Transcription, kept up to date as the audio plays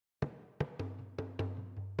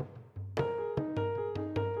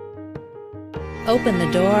Open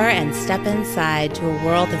the door and step inside to a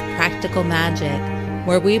world of practical magic,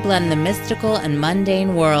 where we blend the mystical and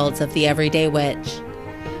mundane worlds of the everyday witch.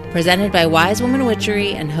 Presented by Wise Woman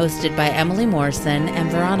Witchery and hosted by Emily Morrison and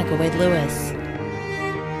Veronica Wade-Lewis.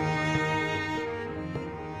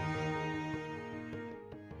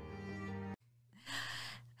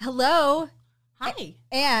 Hello. Hi.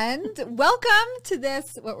 And welcome to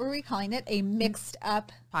this, what were we calling it? A mixed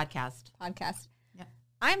up Podcast. Yeah.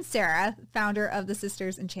 I'm Sarah, founder of The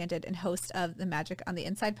Sisters Enchanted and host of the Magic on the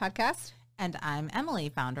Inside podcast. And I'm Emily,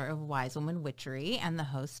 founder of Wise Woman Witchery and the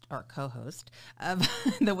host or co-host of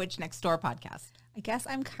the Witch Next Door podcast. I guess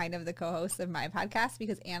I'm kind of the co-host of my podcast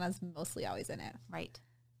because Anna's mostly always in it. Right.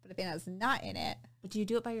 But if Anna's not in it. But do you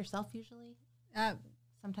do it by yourself usually?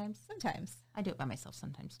 Sometimes? Sometimes. I do it by myself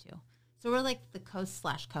sometimes too. So we're like the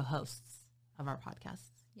co/co-hosts of our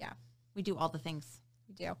podcasts. Yeah. We do all the things.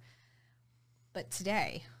 We do. But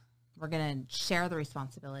today, we're going to share the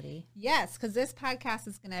responsibility. Yes, because this podcast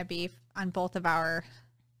is going to be on both of our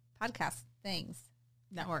podcast things.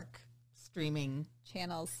 Network, streaming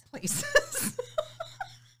channels. Places.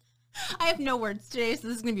 I have no words today, so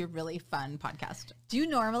this is going to be a really fun podcast. Do you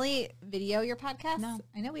normally video your podcast? No.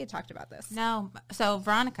 I know we had talked about this. No. So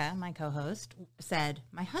Veronica, my co-host, said,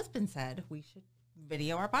 my husband said we should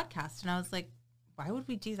video our podcast. And I was like, why would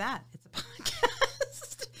we do that? It's a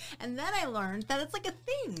podcast. And then I learned that it's like a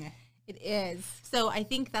thing. It is. So I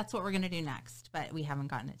think that's what we're going to do next, but we haven't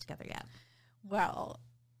gotten it together yet. Well,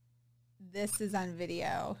 this is on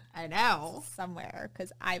video. I know. Somewhere,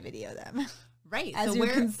 because I video them. Right. As so you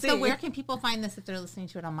can see. So where can people find this if they're listening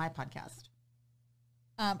to it on my podcast?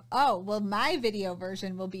 Well, my video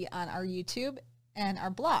version will be on our YouTube and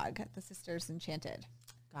our blog at The Sisters Enchanted.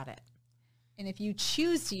 Got it. And if you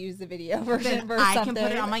choose to use the video version then I can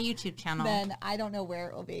put it on my YouTube channel. Then I don't know where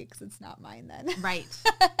it will be because it's not mine then. Right.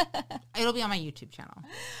 It'll be on my YouTube channel.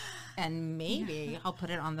 And maybe I'll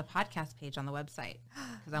put it on the podcast page on the website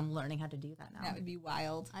because I'm learning how to do that now. That would be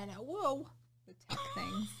wild. I know. Whoa. The tech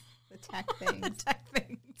things. The tech things. The tech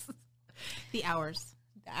things. The hours.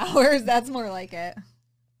 The hours. That's more like it.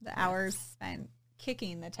 The hours spent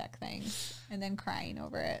kicking the tech things and then crying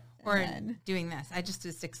over it. Or doing this. I just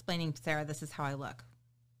was explaining to Sarah, this is how I look.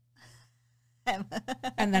 And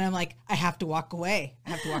then I'm like, I have to walk away.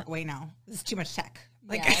 I have to walk away now. This is too much tech.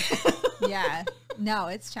 Like, yeah. No,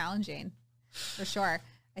 it's challenging for sure.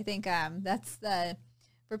 I think that's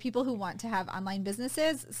for people who want to have online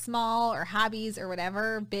businesses, small or hobbies or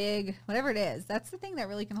whatever, big, whatever it is. That's the thing that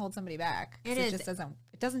really can hold somebody back.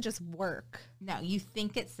 It doesn't just work. No, you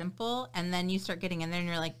think it's simple, and then you start getting in there, and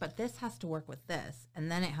you're like, but this has to work with this,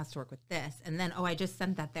 and then it has to work with this, and then, I just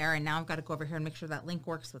sent that there, and now I've got to go over here and make sure that link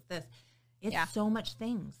works with this. It's so much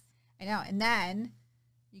things. I know. And then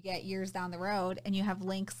you get years down the road, and you have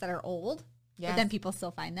links that are old, but then people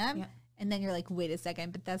still find them. Yeah. And then you're like, wait a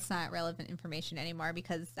second, but that's not relevant information anymore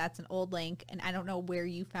because that's an old link, and I don't know where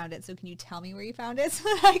you found it. So can you tell me where you found it so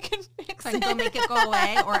that I can fix it? Go make it go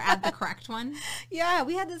away or add the correct one? Yeah,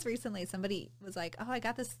 we had this recently. Somebody was like, oh, I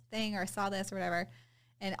got this thing or I saw this or whatever.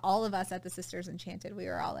 And all of us at the Sisters Enchanted, we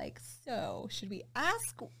were all like, so should we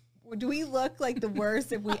ask? Do we look like the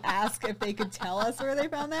worst if we ask if they could tell us where they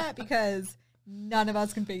found that? Because none of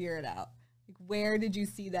us can figure it out. Where did you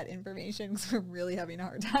see that information? Because we're really having a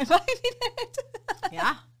hard time finding it.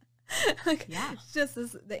 Yeah. It's just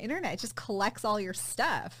the internet just collects all your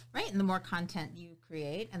stuff. Right. And the more content you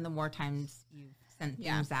create and the more times you've sent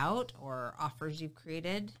things out or offers you've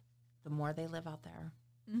created, the more they live out there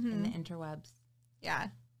in the interwebs. Yeah.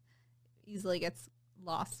 Easily gets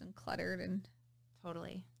lost and cluttered and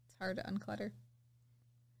totally. It's hard to unclutter.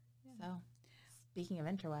 So speaking of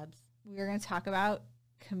interwebs, we're going to talk about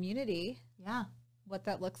community. Yeah. What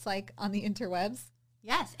that looks like on the interwebs.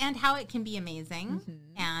 Yes. And how it can be amazing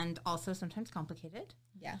and also sometimes complicated.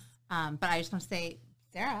 Yes. But I just want to say,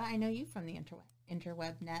 Sarah, I know you from the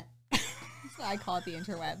interweb net. So I call it the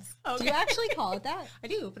interwebs. Okay. Do you actually call it that? I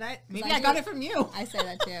do, but I got it from you. I say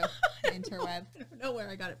that too. The interweb. I don't know where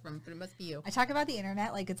I got it from, but it must be you. I talk about the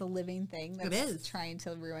internet like it's a living thing that's it is. Trying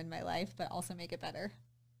to ruin my life, but also make it better.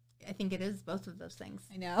 I think it is both of those things.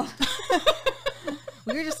 I know.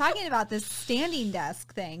 We were just talking about this standing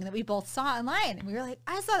desk thing that we both saw online. And we were like,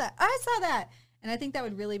 I saw that. And I think that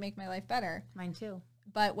would really make my life better. Mine too.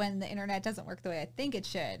 But when the internet doesn't work the way I think it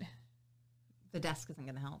should. The desk isn't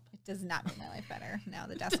going to help. It does not make my life better. No,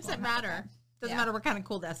 the desk doesn't matter. Doesn't matter what kind of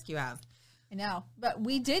cool desk you have. I know. But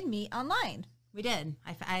we did meet online. We did.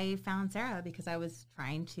 I found Sarah because I was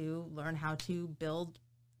trying to learn how to build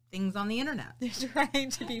things on the internet.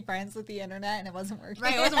 Trying to be friends with the internet and it wasn't working.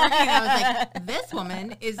 Right, it wasn't working. I was like, this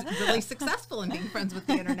woman is really successful in being friends with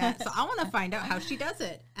the internet, so I want to find out how she does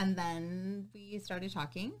it. And then we started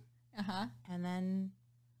talking. And then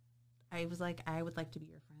I was like, I would like to be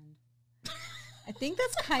your friend. I think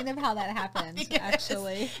that's kind of how that happened,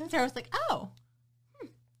 actually. Sarah was like, oh.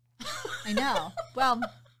 I know. Well,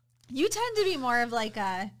 you tend to be more of like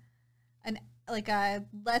a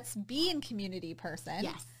let's be in community person.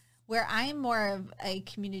 Yes. Where I'm more of a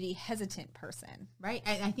community hesitant person. Right.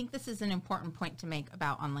 I think this is an important point to make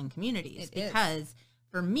about online communities It because is.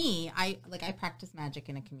 For me, I practice magic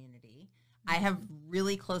in a community. I have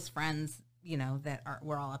really close friends,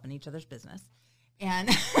 we're all up in each other's business. And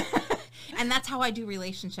and that's how I do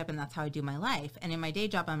relationship and that's how I do my life. And in my day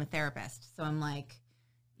job, I'm a therapist. So I'm like,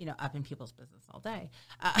 up in people's business all day.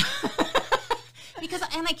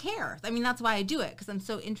 And I care. I mean, that's why I do it, because I'm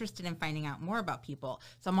so interested in finding out more about people.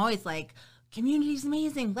 So I'm always like, community's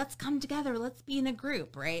amazing. Let's come together. Let's be in a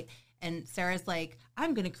group, right? And Sarah's like,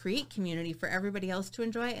 I'm going to create community for everybody else to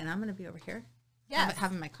enjoy, and I'm going to be over here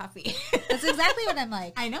having my coffee. That's exactly what I'm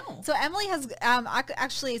like. I know. So Emily has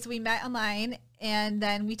actually, so we met online and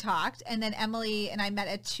then we talked, and then Emily and I met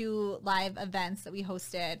at 2 live events that we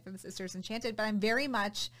hosted for the Sisters Enchanted. But I'm very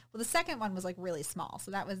much, the second one was like really small,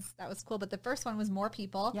 so that was cool. But the first one was more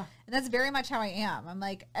people, and that's very much how I am. I'm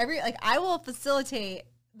like I will facilitate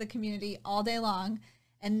the community all day long,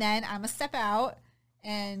 and then I'm gonna step out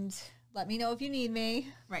and let me know if you need me,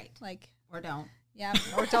 right? Or don't. Yeah,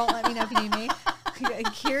 or don't let me know if you need me.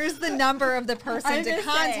 Here's the number of the person to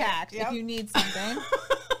contact if you need something.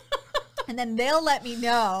 And then they'll let me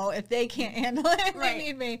know if they can't handle it, if they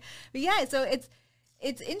need me. But yeah, so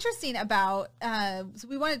it's interesting about, so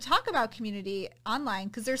we want to talk about community online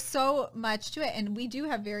because there's so much to it. And we do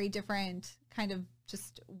have very different kind of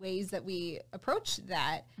just ways that we approach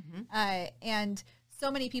that. And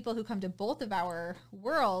so many people who come to both of our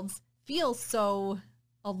worlds feel so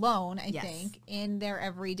alone, I think, in their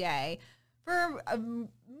everyday for a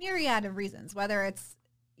myriad of reasons, whether it's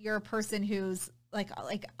you're a person who's like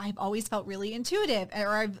I've always felt really intuitive,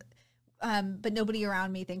 or but nobody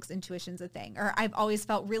around me thinks intuition's a thing, or I've always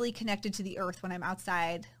felt really connected to the earth when I'm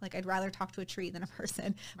outside. Like I'd rather talk to a tree than a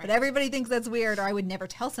person, but everybody thinks that's weird, or I would never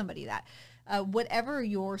tell somebody that. Whatever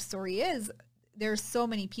your story is, there's so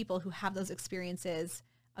many people who have those experiences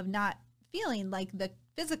of not feeling like the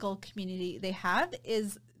physical community they have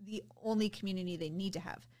is the only community they need to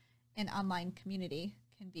have. An online community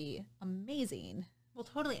can be amazing. Well,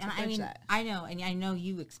 totally. And I mean, I know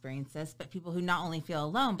you experience this, but people who not only feel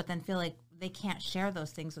alone, but then feel like they can't share those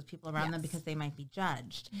things with people around them because they might be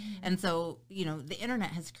judged. And so, the internet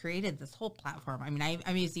has created this whole platform. I mean,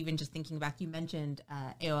 I was even just thinking back, you mentioned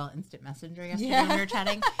AOL Instant Messenger yesterday when we were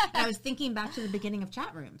chatting. And I was thinking back to the beginning of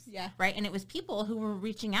chat rooms. Right. And it was people who were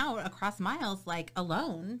reaching out across miles, like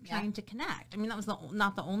alone, trying to connect. I mean, that was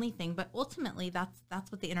not the only thing, but ultimately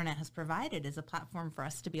that's what the internet has provided, is a platform for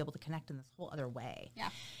us to be able to connect in this whole other way.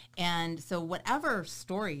 And so whatever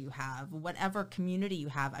story you have, whatever community you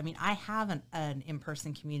have, I mean, I have an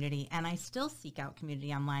in-person community, and I still seek out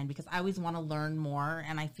community online because I always want to learn more,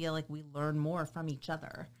 and I feel like we learn more from each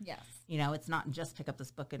other. It's not just pick up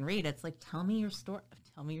this book and read. It's like, tell me your story.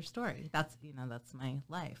 Tell me your story. That's my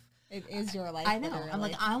life. It is your life. I know. Literally. I'm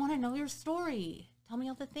like, I want to know your story. Tell me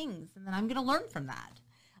all the things, and then I'm going to learn from that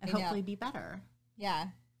and hopefully be better.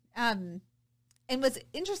 And what's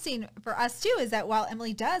interesting for us too is that while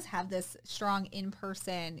Emily does have this strong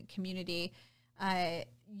in-person community,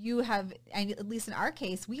 you have, at least in our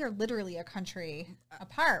case, we are literally a country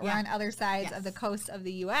apart. We're on other sides of the coast of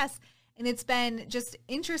the U.S. And it's been just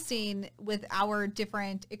interesting with our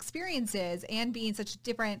different experiences and being such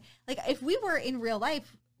different, like if we were in real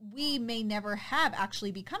life, we may never have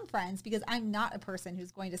actually become friends because I'm not a person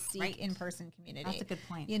who's going to seek in-person community. That's a good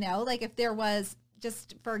point. Like if there was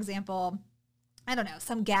just, for example, I don't know,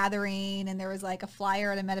 some gathering and there was like a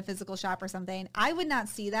flyer at a metaphysical shop or something, I would not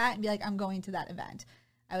see that and be like, I'm going to that event.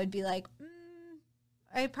 I would be like,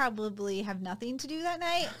 I probably have nothing to do that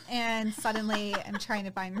night, and suddenly I'm trying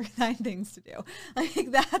to find 9 things to do.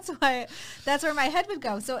 Like that's where my head would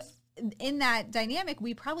go. So in that dynamic,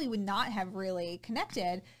 we probably would not have really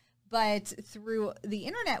connected, but through the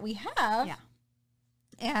internet we have.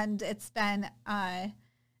 And it's been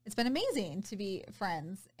amazing to be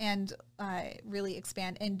friends and really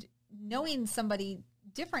expand, and knowing somebody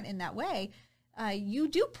different in that way. You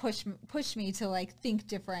do push me to like think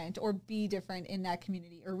different or be different in that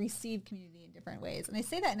community or receive community in different ways. And I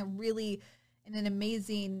say that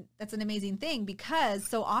that's an amazing thing, because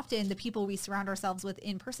so often the people we surround ourselves with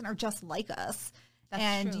in person are just like us. That's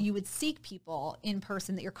and true. you would seek people in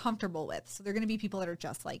person that you're comfortable with. So they're going to be people that are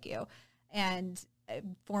just like you. And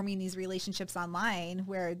forming these relationships online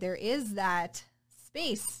where there is that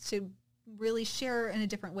space to really share in a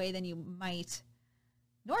different way than you might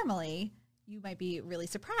normally, you might be really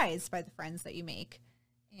surprised by the friends that you make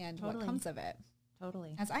and what comes of it.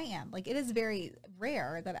 Totally. As I am. Like, it is very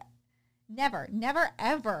rare that never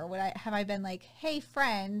ever would have I been like, hey,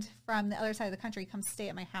 friend from the other side of the country, come stay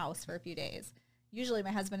at my house for a few days. Usually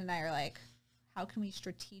my husband and I are like, how can we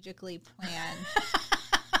strategically plan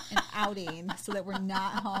an outing so that we're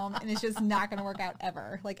not home and it's just not going to work out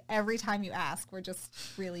ever? Like, every time you ask, we're just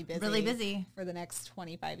really busy for the next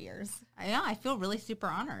 25 years. I know. I feel really super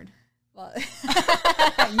honored. Well,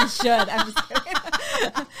 you should. I'm just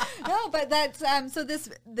kidding. No, but that's so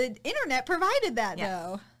the internet provided that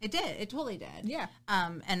though. It did. It totally did. Yeah.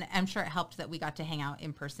 And I'm sure it helped that we got to hang out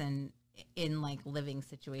in person in like living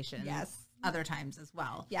situations. Yes. Other times as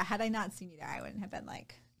well. Yeah. Had I not seen you there, I wouldn't have been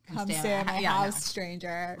like, come stay stay at my house, no.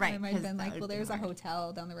 stranger. Right, I might have 'cause been that like, would well, be there's a hard.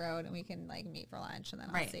 hotel down the road and we can like meet for lunch and then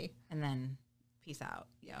I'll see. And then peace out.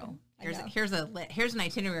 Yo, I know. here's an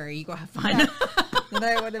itinerary. You go have fun. Then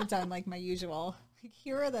I would have done like my usual. Like,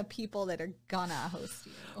 here are the people that are gonna host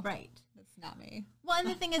you. Right. That's not me. Well, and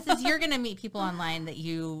the thing is you're going to meet people online that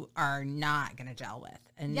you are not going to gel with.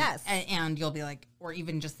 And Yes. And you'll be like, or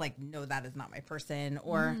even just like, no, that is not my person.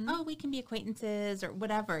 Or, oh, we can be acquaintances or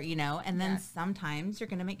whatever, you know. And then sometimes you're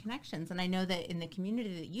going to make connections. And I know that in the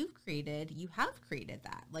community that you've created, you have created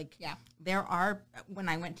that. Like, there are, when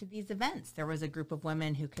I went to these events, there was a group of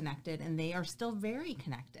women who connected and they are still very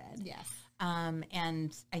connected. Yes.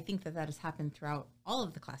 And I think that has happened throughout all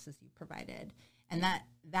of the classes you provided. And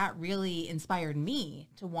that really inspired me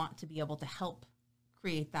to want to be able to help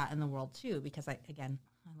create that in the world too, because I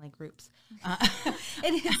like groups. And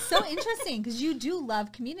it's so interesting because you do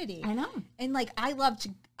love community. I know. And like, I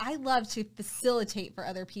love to facilitate for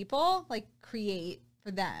other people, like create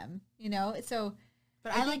for them, you know? So,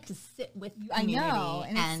 But I like to sit with I community. know.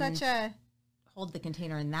 And it's such a, hold the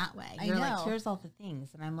container in that way. I You're know. like, here's all the things.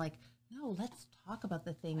 And I'm like, no, let's talk about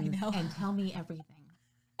the things and tell me everything.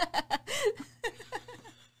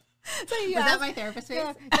 so you Was asked, that my therapist face?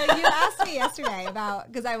 Yeah, you asked me yesterday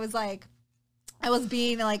about, because I was like, I was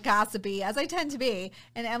being like gossipy as I tend to be.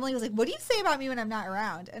 And Emily was like, what do you say about me when I'm not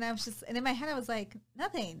around? And I was just, and in my head, I was like,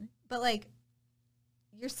 nothing. But like,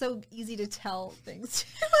 you're so easy to tell things.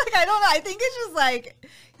 Like, I don't know. I think it's just like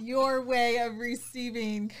your way of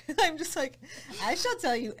receiving. I'm just like, I shall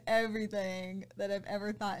tell you everything that I've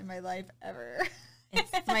ever thought in my life ever.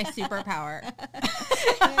 It's my superpower. And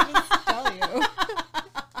I just tell you.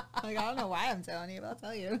 Like, I don't know why I'm telling you, but I'll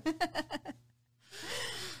tell you.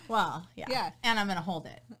 Well, yeah. Yeah. And I'm going to hold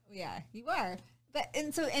it. Yeah, you are. But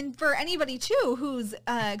and for anybody too who's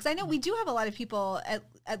because I know we do have a lot of people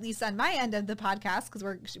at least on my end of the podcast, because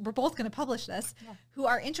we're both going to publish this, who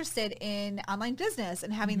are interested in online business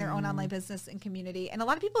and having their own online business and community, and a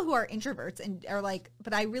lot of people who are introverts and are like,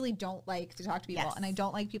 but I really don't like to talk to people and I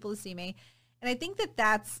don't like people to see me, and I think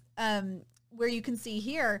that's where you can see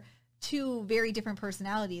here two very different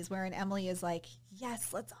personalities, wherein Emily is like,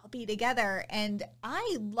 yes, let's all be together. And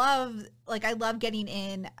I love getting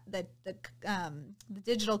in the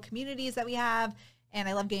digital communities that we have. And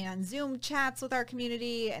I love getting on Zoom chats with our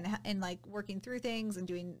community and like working through things and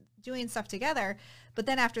doing stuff together. But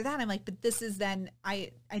then after that, I'm like, but this is then, I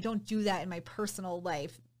don't do that in my personal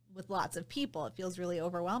life with lots of people. It feels really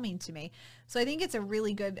overwhelming to me. So I think it's a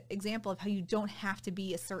really good example of how you don't have to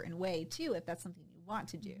be a certain way too, if that's something you want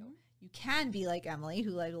to do. You can be like Emily, who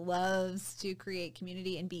like loves to create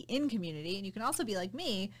community and be in community. And you can also be like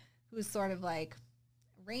me, who's sort of like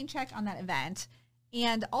rain check on that event.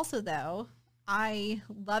 And also though, I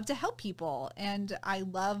love to help people and I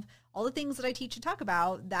love all the things that I teach and talk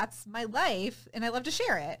about. That's my life and I love to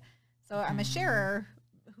share it. So I'm a sharer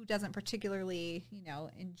who doesn't particularly,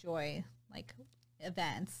 enjoy like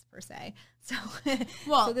events per se. So,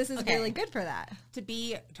 so this is really good for that. To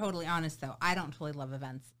be totally honest though, I don't totally love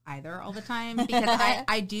events either all the time, because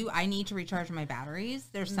I need to recharge my batteries.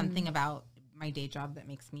 There's something about my day job that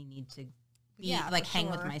makes me need to be hang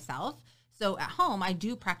with myself. So at home, I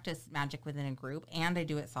do practice magic within a group, and I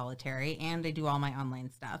do it solitary, and I do all my online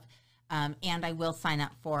stuff. And I will sign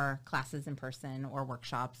up for classes in person or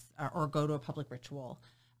workshops or go to a public ritual.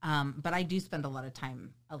 But I do spend a lot of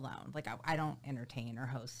time alone. Like I don't entertain or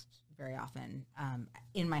host very often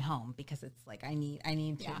in my home, because it's like I need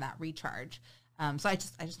that recharge. So I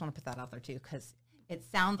just want to put that out there too, because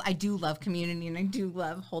I do love community and I do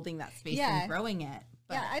love holding that space and growing it.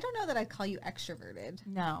 But I don't know that I'd call you extroverted.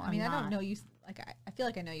 No, I mean, I don't know you. Like I feel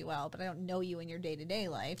like I know you well, but I don't know you in your day-to-day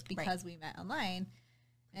life because we met online.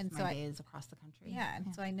 And so my day is across the country. Yeah,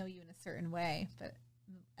 and so I know you in a certain way, but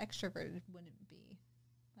extroverted wouldn't be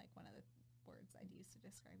like one of the words I'd use to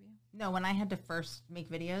describe you. No, when I had to first make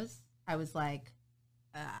videos, I was like,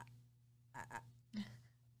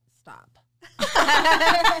 stop.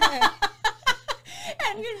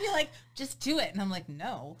 And you'd be like, just do it. And I'm like,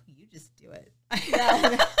 no, you just do it.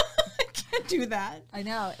 Yeah. I can't do that. I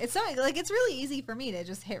know. It's so like it's really easy for me to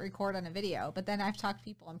just hit record on a video, but then I've talked to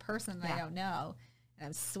people in person that I don't know, and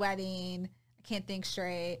I'm sweating. I can't think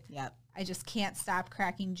straight. Yep. I just can't stop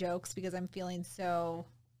cracking jokes because I'm feeling so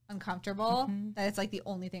uncomfortable that it's like the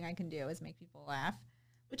only thing I can do is make people laugh,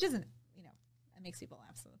 which isn't, it makes people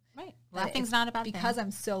laugh. So right. Laughing's not about because I'm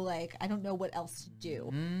so like, I don't know what else to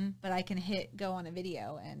do, but I can hit go on a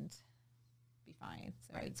video and be fine.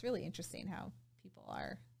 So it's really interesting how people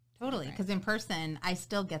are. Totally. Because in person, I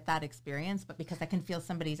still get that experience, but because I can feel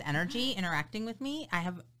somebody's energy interacting with me,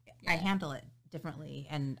 I handle it differently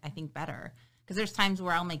and I think better. Because there's times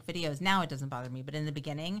where I'll make videos. Now it doesn't bother me. But in the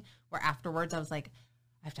beginning, where afterwards I was like,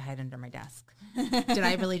 I have to hide under my desk. Did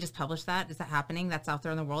I really just publish that? Is that happening? That's out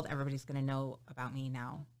there in the world. Everybody's going to know about me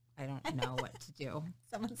now. I don't know what to do.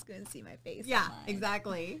 Someone's going to see my face. Yeah, online.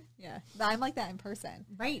 exactly. Yeah. But I'm like that in person.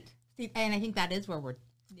 Right. See, and I think that is where we're,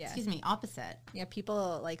 opposite. Yeah.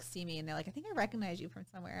 People like see me and they're like, I think I recognize you from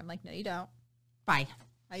somewhere. I'm like, no, you don't. Bye.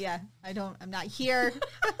 Yeah. I don't. I'm not here.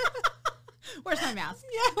 Where's my mask?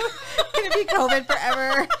 Yeah. Going to be COVID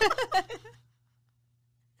forever.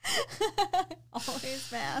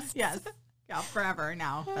 Always mask. Yes. Yeah, forever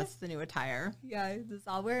now. That's the new attire. Yeah,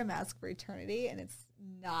 I'll wear a mask for eternity, and it's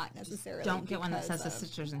not necessarily. Don't get one that says the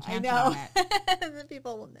Sisters Enchanted I know. on it. And then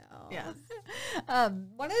people will know. Yes.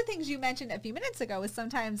 One of the things you mentioned a few minutes ago was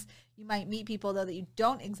sometimes you might meet people, though, that you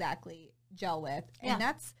don't exactly gel with. And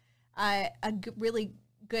that's really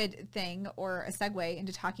good thing or a segue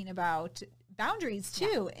into talking about boundaries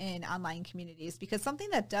too in online communities, because something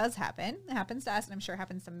that does happen, it happens to us, and I'm sure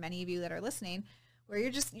happens to many of you that are listening, where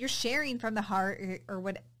you're sharing from the heart or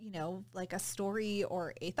what, like a story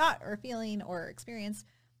or a thought or a feeling or experience.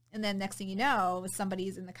 And then next thing you know,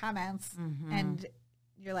 somebody's in the comments and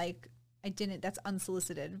you're like, that's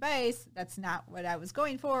unsolicited advice. That's not what I was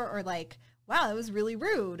going for. Or like, wow, it was really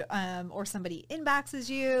rude. Or somebody inboxes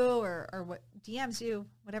you or what DMs you,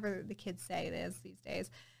 whatever the kids say it is these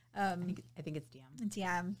days. I think it's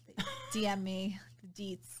DM. DM me, the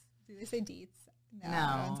deets. Do they say deets? No.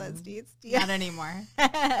 One says deets. Not anymore.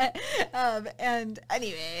 And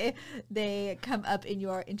anyway, they come up in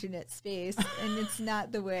your internet space, and it's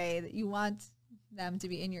not the way that you want them to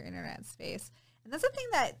be in your internet space. And that's something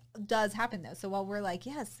that does happen, though. So while we're like,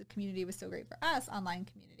 yes, the community was so great for us, online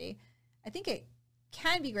community, I think it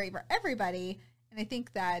can be great for everybody. And I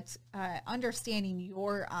think that understanding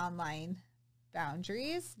your online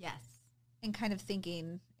boundaries, and kind of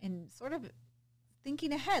thinking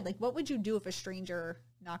ahead, like what would you do if a stranger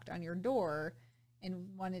knocked on your door and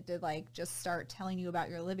wanted to like just start telling you about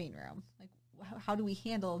your living room? Like how do we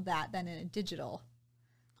handle that then in a digital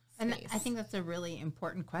space? And I think that's a really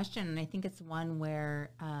important question, and I think it's one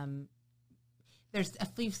where there's a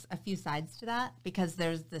few sides to that, because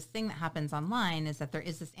there's this thing that happens online is that there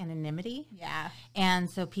is this anonymity. Yeah. And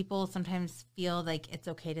so people sometimes feel like it's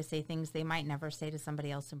okay to say things they might never say to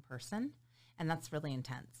somebody else in person. And that's really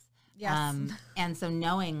intense. Yes. And so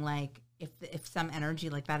knowing like if some energy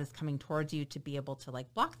like that is coming towards you, to be able to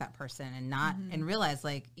like block that person and not and realize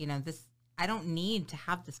like, this, I don't need to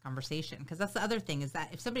have this conversation. Because that's the other thing, is that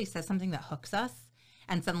if somebody says something that hooks us,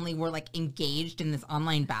 and suddenly we're like engaged in this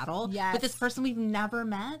online battle with this person we've never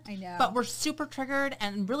met. I know. But we're super triggered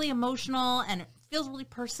and really emotional, and it feels really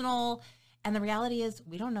personal. And the reality is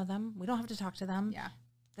we don't know them. We don't have to talk to them. Yeah.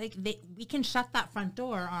 Like we can shut that front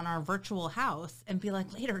door on our virtual house and be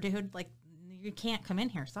like, later, dude, like you can't come in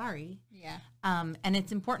here. Sorry. Yeah. And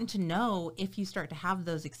it's important to know if you start to have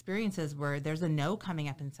those experiences where there's a no coming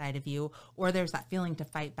up inside of you, or there's that feeling to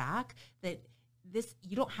fight back, that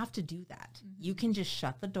you don't have to do that. You can just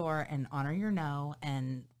shut the door and honor your no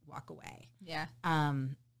and walk away. Yeah.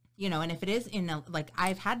 And if it is like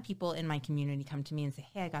I've had people in my community come to me and say,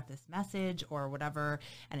 hey, I got this message or whatever,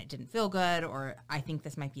 and it didn't feel good, or I think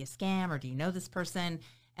this might be a scam, or do you know this person?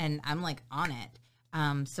 And I'm like on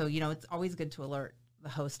it. So, it's always good to alert the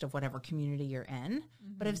host of whatever community you're in.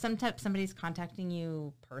 But if somebody's contacting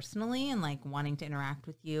you personally and like wanting to interact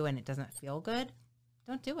with you and it doesn't feel good,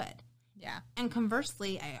 don't do it. Yeah. And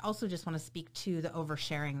conversely, I also just want to speak to the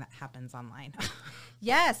oversharing that happens online.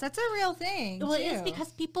 Yes, that's a real thing. Well, it is,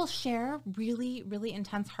 because people share really, really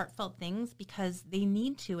intense, heartfelt things because they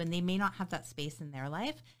need to, and they may not have that space in their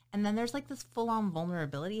life. And then there's like this full-on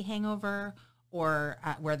vulnerability hangover, or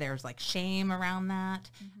where there's like shame around that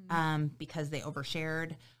because they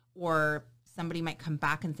overshared, or somebody might come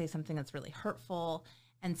back and say something that's really hurtful.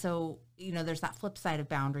 And so, you know, there's that flip side of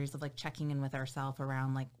boundaries of like checking in with ourselves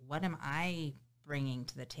around like, what am I bringing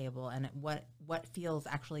to the table, and what feels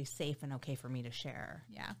actually safe and okay for me to share.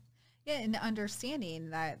 Yeah. And understanding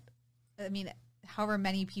that, I mean, however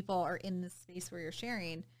many people are in this space where you're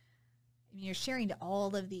sharing, I mean, you're sharing to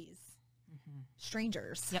all of these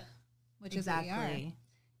strangers. Yep. Which is what we are.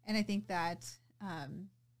 And I think that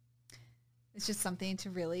it's just something to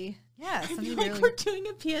really, I feel like we're doing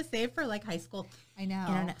a PSA for like high school. I know.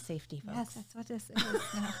 Internet safety, folks. Yes, that's what this is.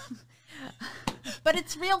 But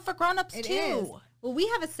it's real for grown-ups too. Is. Well, we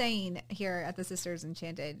have a saying here at the Sisters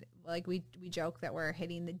Enchanted. Like we joke that we're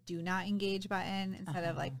hitting the do not engage button instead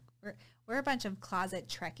of like we're a bunch of closet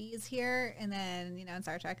Trekkies here, and then you know in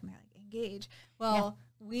Star Trek and they're like engage. Well,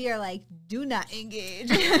 we are like do not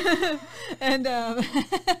engage, and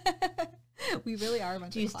we really are a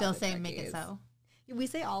bunch. Do you of still say Trekkies. Make It So? We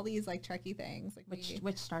say all these like Trekkie things. Like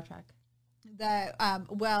Which Star Trek? The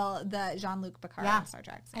Jean-Luc Picard Star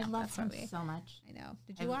Trek. I love him so much. I know.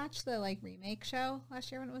 Did you watch the like remake show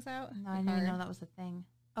last year when it was out? No, I didn't even know that was a thing.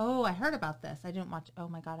 Oh, I heard about this. I didn't watch. Oh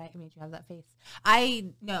my God, I made you have that face. I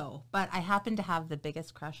know, but I happen to have the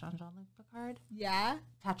biggest crush on Jean-Luc Picard. Yeah.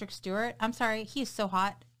 Patrick Stewart. I'm sorry. He's so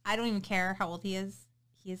hot. I don't even care how old he is.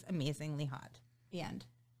 He is amazingly hot. The end.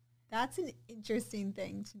 That's an interesting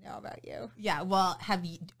thing to know about you. Yeah. Well,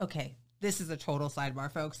 okay, this is a total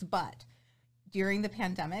sidebar, folks, but during the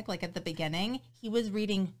pandemic, like at the beginning, he was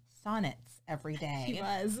reading sonnets every day. He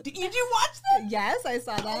was. Did you watch them? Yes, I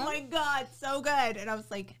saw that. Oh my God, so good. And I was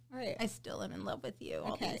like, all right. I still am in love with you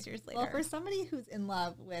all these years later. Well, for somebody who's in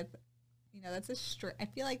love with, you know, that's I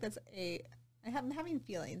feel like I'm having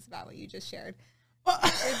feelings about what you just shared.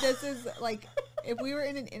 This is like, if we were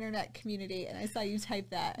in an internet community and I saw you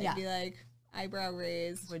type that, I'd be like, eyebrow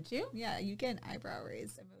raise. Would you? Yeah, you get an eyebrow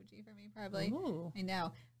raise emoji from me probably. Ooh. I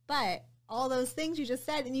know. But all those things you just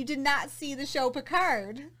said, and you did not see the show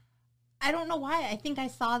Picard. I don't know why. I think I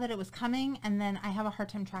saw that it was coming, and then I have a hard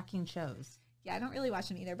time tracking shows. Yeah, I don't really watch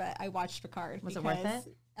them either, but I watched Picard. Was it worth it?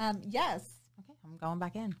 Yes. Okay, I'm going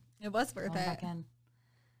back in. It was worth it. Back in.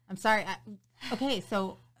 I'm sorry. Okay,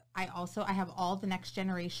 so I have all the Next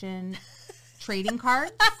Generation trading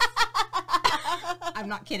cards. I'm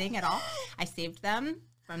not kidding at all. I saved them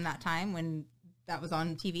from that time when that was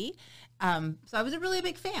on TV. So I was a really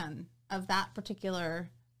big fan of that particular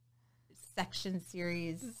section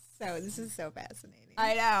series. So this is so fascinating.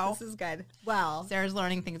 I know. This is good. Well, Sarah's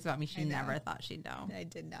learning things about me she never thought she'd know. I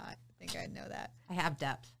did not think I'd know that. I have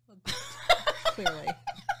depth. Clearly.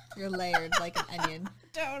 You're layered like an onion.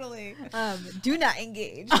 Totally. Do not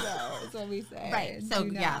engage, though, is what we say. Right. So,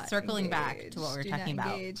 circling back to what we were talking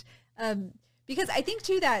about. Because I think,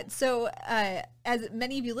 too, that, so as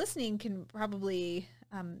many of you listening can probably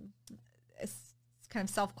kind of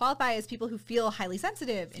self-qualify as people who feel highly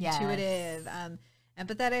sensitive, intuitive,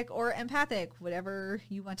 empathetic, or empathic, whatever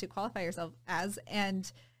you want to qualify yourself as. And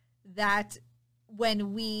that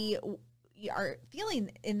when we are feeling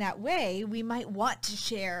in that way, we might want to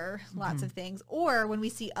share lots of things, or when we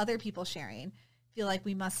see other people sharing, feel like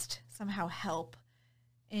we must somehow help.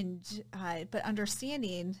 And but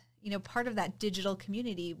understanding, you know, part of that digital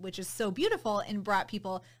community, which is so beautiful and brought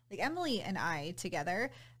people like Emily and I together,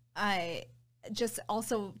 just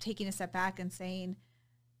also taking a step back and saying,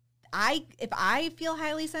 if I feel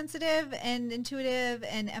highly sensitive and intuitive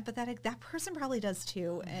and empathetic, that person probably does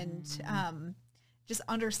too. And just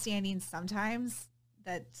understanding sometimes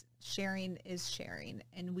that sharing is sharing,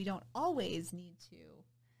 and we don't always need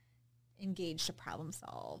to engage to problem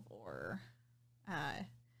solve or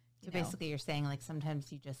so basically you're saying like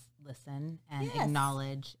sometimes you just listen and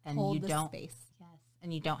acknowledge and hold you don't space. Yes.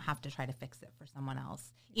 And you don't have to try to fix it for someone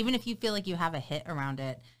else. Even if you feel like you have a hit around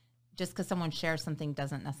it, just because someone shares something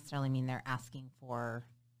doesn't necessarily mean they're asking for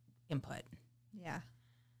input. Yeah.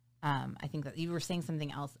 I think that you were saying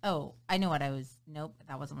something else. Oh, I know what I was. Nope,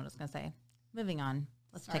 that wasn't what I was going to say. Moving on.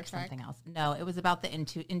 Let's pick something else. No, it was about the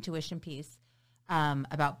intuition piece,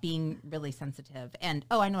 about being really sensitive. And,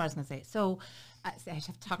 I know what I was going to say. So I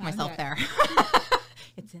have to talk myself there.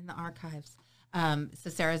 It's in the archives. So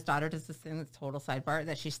Sarah's daughter does this thing that's total sidebar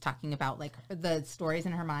that she's talking about like the stories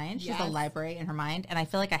in her mind. She has a library in her mind. And I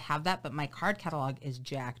feel like I have that, but my card catalog is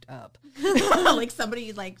jacked up. Like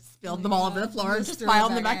somebody like spilled them all over the floor and just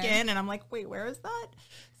filed them back in. And I'm like, wait, where is that?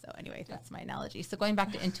 So anyway, that's my analogy. So going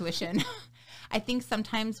back to intuition, I think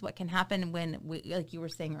sometimes what can happen when we, like you were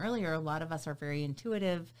saying earlier, a lot of us are very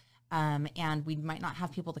intuitive, and we might not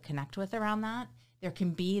have people to connect with around that. there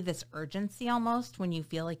can be this urgency almost when you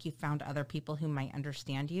feel like you found other people who might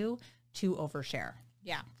understand you to overshare.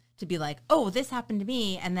 Yeah. To be like, oh, this happened to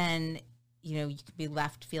me. And then, you know, you could be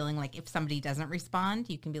left feeling like if somebody doesn't respond,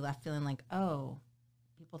 you can be left feeling like, oh,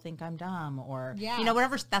 people think I'm dumb or, you know,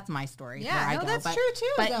 whatever. That's my story. Yeah, where I no, go. that's but, true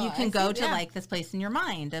too. But though. you can go to yeah. like this place in your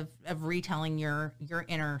mind of retelling your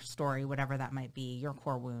inner story, whatever that might be, your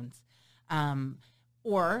core wounds.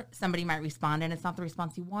 Or somebody might respond and it's not the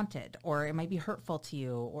response you wanted, or it might be hurtful to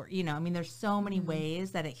you, or, you know, I mean, there's so many ways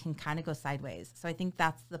that it can kind of go sideways. So I think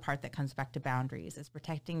that's the part that comes back to boundaries, is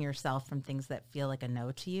protecting yourself from things that feel like a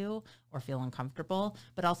no to you or feel uncomfortable,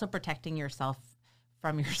 but also protecting yourself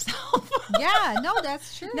from yourself. Yeah, no,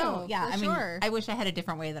 that's true. No, yeah. for I mean, sure. I wish I had a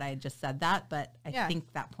different way that I had just said that, but I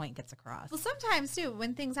think that point gets across. Well, sometimes too,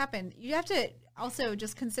 when things happen, you have to also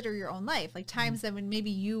just consider your own life. Like times that when maybe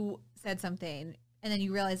you said something and then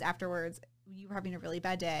you realize afterwards you were having a really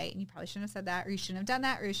bad day and you probably shouldn't have said that, or you shouldn't have done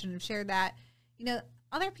that, or you shouldn't have shared that. You know,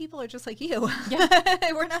 other people are just like you.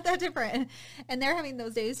 Yeah. We're not that different. And they're having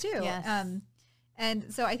those days too. Yes.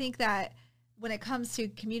 And so I think that when it comes to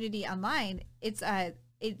community online, it's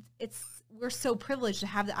we're so privileged to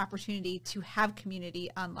have the opportunity to have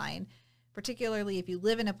community online, particularly if you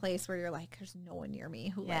live in a place where you're like, there's no one near me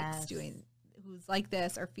who who's like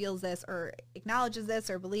this or feels this or acknowledges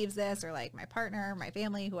this or believes this, or like my partner, my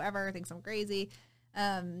family, whoever thinks I'm crazy.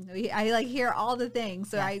 I like hear all the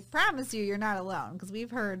things. So I promise you're not alone, because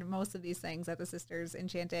we've heard most of these things at the Sisters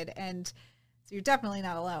Enchanted, and so you're definitely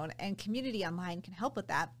not alone. And community online can help with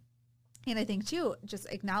that. And I think too, just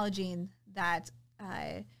acknowledging that,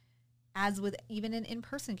 as with even an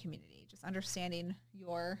in-person community, just understanding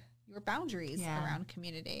your boundaries around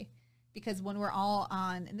community. Because when we're all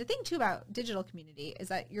on, and the thing too about digital community is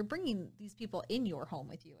that you're bringing these people in your home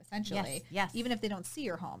with you, essentially. Yes. Even if they don't see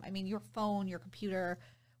your home. I mean, your phone, your computer,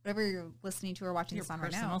 whatever you're listening to or watching Your this on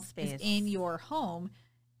right personal now space. is in your home.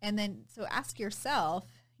 And then, so ask yourself,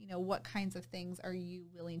 you know, what kinds of things are you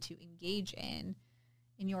willing to engage in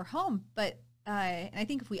your home? But, and I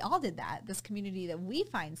think if we all did that, this community that we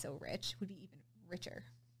find so rich would be even richer.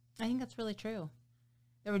 I think that's really true.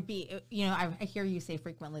 There would be, you know, I hear you say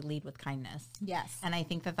frequently lead with kindness. Yes. And I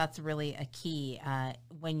think that that's really a key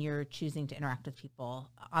when you're choosing to interact with people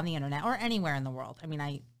on the internet or anywhere in the world. I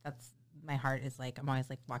mean, that's my heart is like, I'm always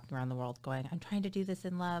like walking around the world going, I'm trying to do this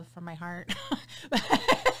in love from my heart.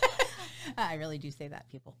 I really do say that,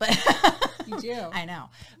 people, but you do. I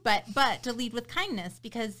know. But to lead with kindness,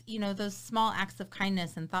 because, you know, those small acts of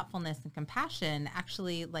kindness and thoughtfulness and compassion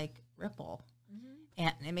actually like ripple,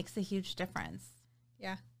 and it makes a huge difference.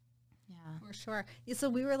 Yeah. Yeah. For sure. Yeah, so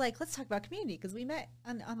we were like, let's talk about community, because we met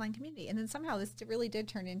on online community. And then somehow this really did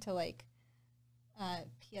turn into like PSA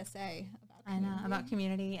about community. I know, about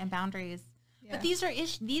community and boundaries. Yeah. But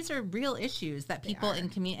these are real issues that people in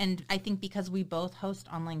community, and I think because we both host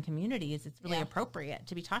online communities, it's really appropriate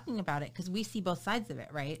to be talking about it, because we see both sides of it,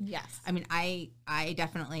 right? Yes. I mean, I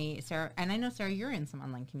definitely, Sarah, and I know, Sarah, you're in some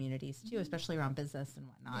online communities too, especially around business and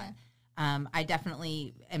whatnot. Yeah. I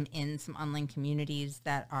definitely am in some online communities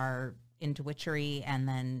that are into witchery, and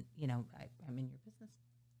then, you know, I'm in your business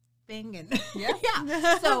thing, and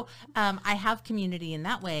yeah. So I have community in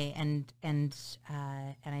that way, and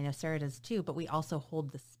I know Sarah does too. But we also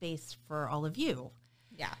hold the space for all of you,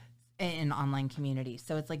 in online community.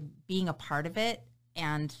 So it's like being a part of it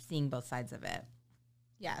and seeing both sides of it.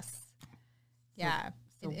 Yes. Yeah.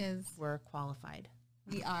 So it is. We're qualified.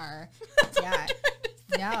 We are. Yeah.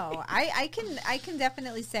 No, I can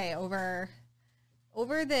definitely say over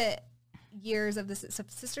the years of this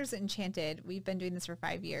Sisters Enchanted, we've been doing this for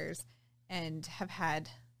 5 years and have had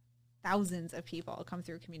thousands of people come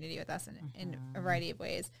through community with us in a variety of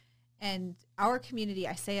ways. And our community,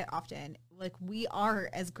 I say it often, like, we are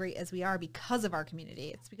as great as we are because of our community.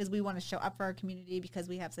 It's because we want to show up for our community, because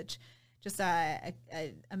we have such just a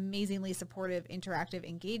amazingly supportive, interactive,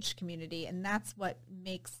 engaged community. And that's what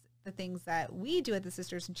makes the things that we do at the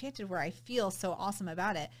Sisters Enchanted, where I feel so awesome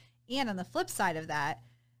about it. And on the flip side of that,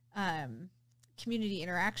 community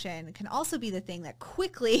interaction can also be the thing that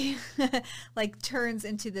quickly like turns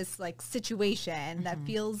into this like situation that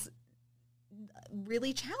feels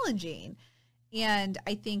really challenging. And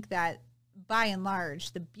I think that by and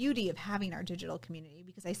large, the beauty of having our digital community,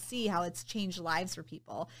 because I see how it's changed lives for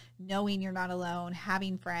people, knowing you're not alone,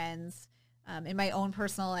 having friends, in my own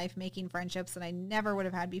personal life, making friendships that I never would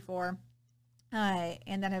have had before,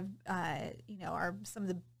 and that have, are some of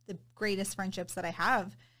the greatest friendships that I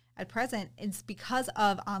have at present. It's because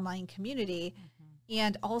of online community.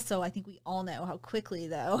 And also, I think we all know how quickly,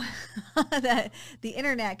 though, that the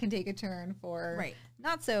internet can take a turn for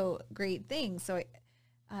not so great things. So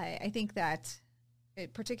I think that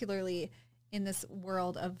particularly in this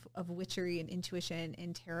world of witchery and intuition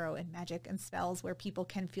and tarot and magic and spells, where people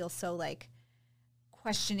can feel so like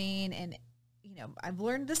questioning and, you know, I've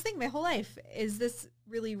learned this thing my whole life. Is this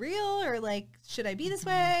really real? Or like, should I be this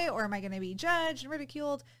way? Or am I going to be judged and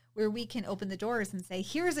ridiculed? Where we can open the doors and say,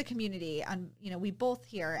 here's a community. You know, we both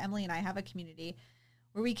here, Emily and I, have a community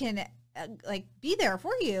where we can like be there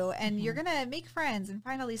for you, and you're going to make friends and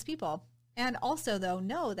find all these people. And also, though,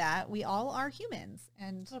 know that we all are humans,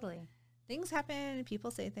 and Totally. things happen and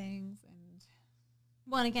people say things. And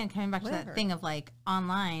Well, and again, coming back to Whatever. that thing of like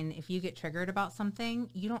online, if you get triggered about something,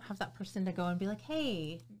 you don't have that person to go and be like,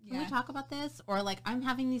 hey, can we Yeah. talk about this? Or like, I'm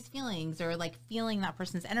having these feelings, or like feeling that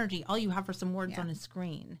person's energy. All you have are some words Yeah. on a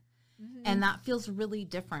screen. And that feels really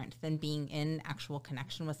different than being in actual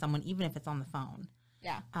connection with someone, even if it's on the phone.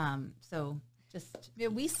 yeah. So just, Yeah,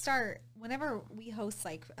 we start whenever we host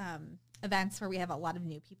like events where we have a lot of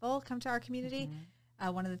new people come to our community.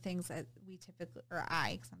 One of the things that we typically, or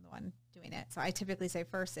I, because I'm the one doing it, so I typically say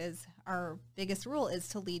first is our biggest rule is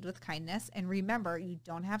to lead with kindness. And remember, you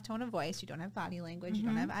don't have tone of voice, you don't have body language, you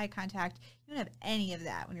don't have eye contact, you don't have any of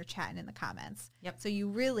that when you're chatting in the comments. Yep. So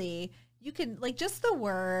you can, like, just the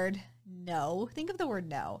word no, think of the word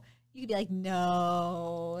no. You could be like,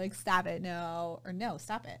 no, like, stop it, no, or no,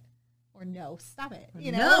 stop it. Or no, stop it.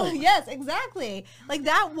 You know? No. Yes, exactly. Like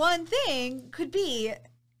that one thing could be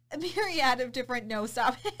a myriad of different no,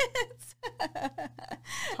 stop it.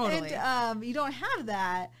 Totally. And you don't have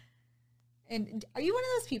that. And are you one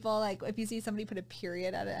of those people, like, if you see somebody put a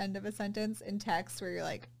period at the end of a sentence in text where you're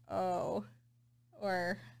like, oh,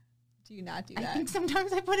 or do you not do I that? think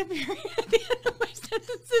sometimes I put a period at the end of my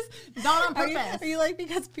sentences, not on purpose. Are you like,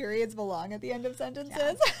 because periods belong at the end of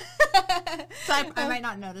sentences? So I might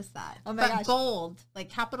not notice that. Oh my but gosh. bold, like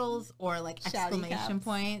capitals or like Shouty exclamation caps.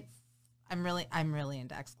 points. I'm really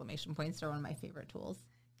into exclamation points. They're one of my favorite tools.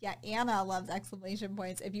 Yeah, Anna loves exclamation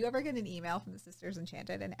points. If you ever get an email from the Sisters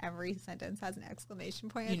Enchanted and every sentence has an exclamation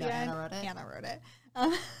point at You the know end, Anna wrote it? Anna wrote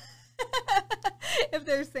it. If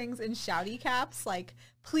there's things in shouty caps like,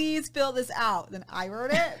 please fill this out, then I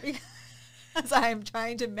wrote it because I'm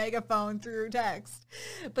trying to megaphone through text.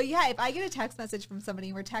 But yeah, if I get a text message from somebody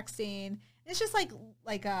and we're texting, it's just like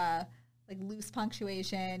loose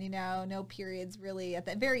punctuation, you know, no periods really at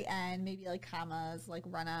the very end, maybe like commas, like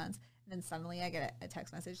run-ons. And then suddenly I get a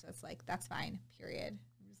text message that's like, that's fine, period.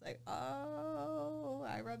 I'm just like, oh,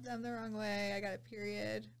 I rubbed them the wrong way. I got a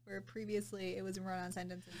period where previously it was run-on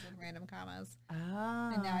sentences with random commas.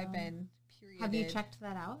 Oh. And now I've been perioded. Have you checked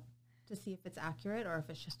that out to see if it's accurate or if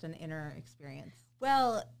it's just an inner experience?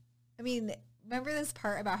 Well, I mean, remember this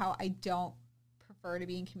part about how I don't prefer to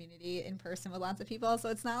be in community in person with lots of people, so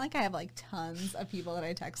it's not like I have like tons of people that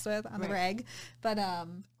I text with on the reg, but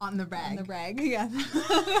On the rag. on the reg, yeah.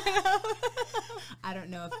 I don't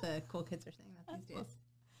know if the cool kids are saying that these days.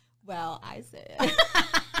 Well, I say it.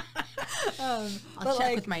 I'll but check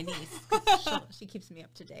like, with my niece 'cause she keeps me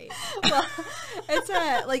up to date. well, it's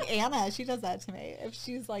like Anna, she does that to me. If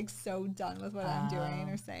she's like so done with what I'm doing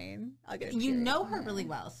or saying, I'll get a You period know from her really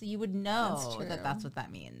well, so you would know That's that that's true. what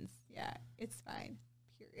that means. Yeah, it's fine.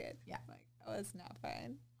 Period. Yeah. Like, oh, it's not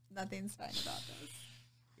fine. Nothing's fine about this.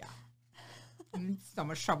 Yeah. I'm in so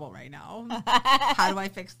much trouble right now. How do I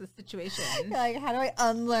fix this situation? Like, how do I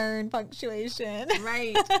unlearn punctuation?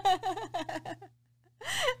 Right.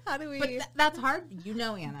 How do we? But that's hard. You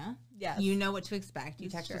know Anna. Yes. You know what to expect. You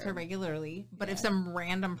It's text with true. her regularly. But if Yeah. some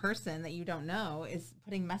random person that you don't know is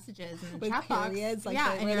putting messages in the With chat box, periods, like, yeah,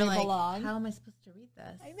 the- and where you're they like, belong. how am I supposed to read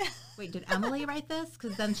this? I know. Wait, did Emily write this?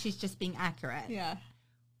 Because then she's just being accurate. Yeah.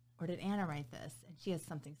 Or did Anna write this? And she has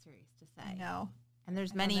something serious to say. I know. And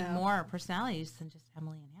there's I don't many know. more personalities than just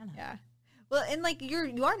Emily and Anna. Yeah. Well, and like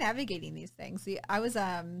you are navigating these things. See, I was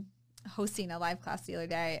hosting a live class the other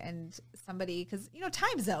day, and somebody, because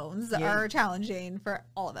time zones Yeah. are challenging for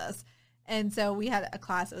all of us, and so we had a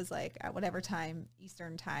class that was like at whatever time,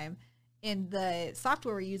 Eastern time, and the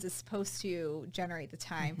software we use is supposed to generate the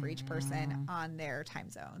time for each person on their time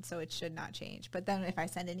zone, so it should not change. But then if I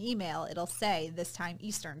send an email, it'll say this time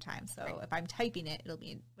Eastern time. So if I'm typing it, it'll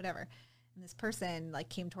be whatever. And this person like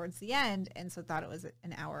came towards the end, and so thought it was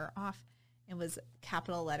an hour off. It was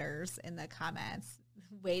capital letters in the comments.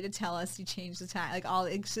 Way to tell us you changed the time. Like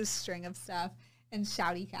it's just string of stuff and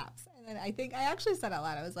shouty caps. And then I think I actually said out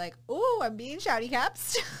loud, I was like, oh, I'm being shouty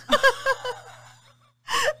caps.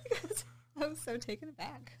 Because I was so taken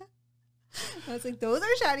aback. I was like, those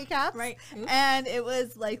are shouty caps. Right. Oops. And it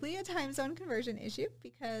was likely a time zone conversion issue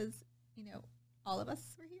because, all of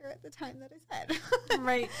us were here at the time that I said.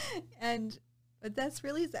 Right. But that's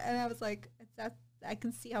really, and I was like, I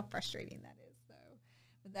can see how frustrating that is. So,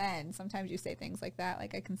 But then sometimes you say things like that.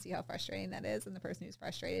 Like I can see how frustrating that is. And the person who's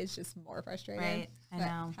frustrated is just more frustrated. Right. I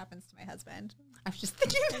know. That happens to my husband. I was just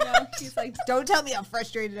thinking I know. He's like, don't tell me how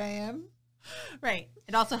frustrated I am. Right.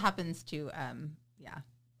 It also happens to,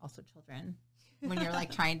 also children. When you're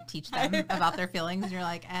like trying to teach them about their feelings and you're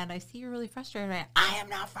like, and I see you're really frustrated. Right? I am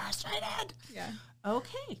not frustrated. Yeah.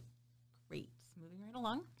 Okay. Great. Moving right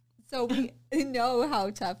along. So we know how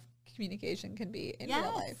tough communication can be in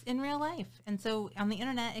real life. In real life. And so on the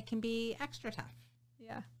internet, it can be extra tough.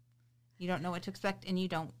 Yeah. You don't know what to expect and you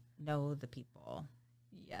don't know the people.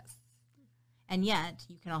 Yes. And yet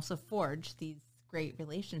you can also forge these great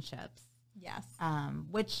relationships. Yes.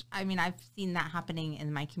 Which, I mean, I've seen that happening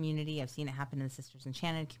in my community. I've seen it happen in the Sisters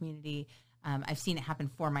Enchanted community. I've seen it happen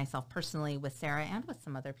for myself personally with Sarah and with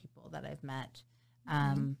some other people that I've met,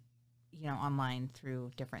 online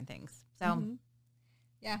through different things. So,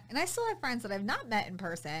 yeah. And I still have friends that I've not met in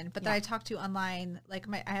person, but that I talk to online. Like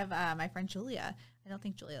I have my friend Julia. I don't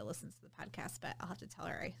think Julia listens to the podcast, but I'll have to tell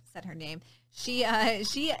her I said her name. She is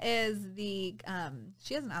she has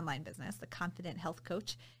an online business, the Confident Health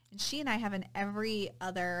Coach. And she and I have an every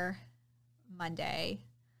other Monday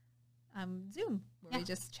Zoom where we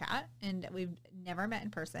just chat, and we've never met in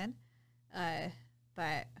person.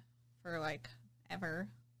 But for like ever,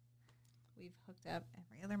 we've hooked up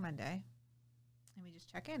every other Monday, and we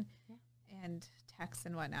just check in and text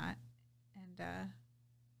and whatnot. And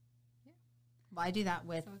well, I do that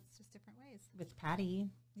with so it's just different ways. with Patty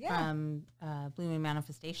Yeah. from Blooming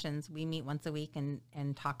Manifestations. We meet once a week and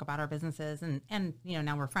talk about our businesses, and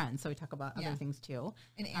now we're friends, so we talk about other things too.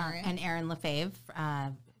 And Erin. And Erin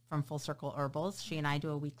Lefebvre from Full Circle Herbals. She and I do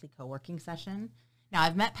a weekly co-working session. Now,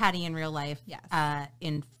 I've met Patty in real life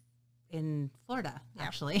in Florida,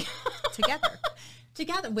 actually.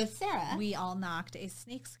 Together with Sarah. We all knocked a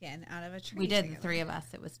snakeskin out of a tree. We did, together. the three of us.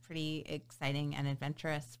 It was pretty exciting and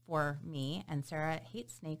adventurous for me. And Sarah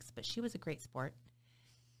hates snakes, but she was a great sport.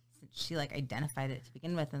 She identified it to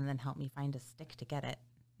begin with and then helped me find a stick to get it.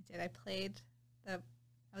 I did. I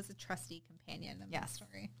was a trusty companion in that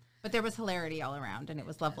story. But there was hilarity all around, and it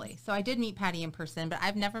was lovely. So I did meet Patty in person, but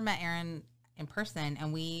I've never met Erin in person,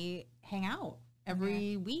 and we hang out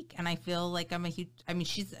every week. And I feel like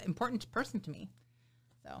she's an important person to me.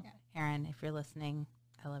 So, Erin, if you're listening,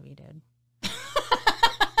 I love you, dude. I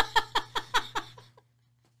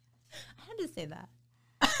had to say that.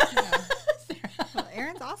 Yeah. Well,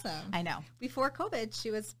 Erin's awesome. I know. Before COVID,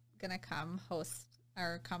 she was going to come host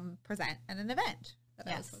or come present at an event that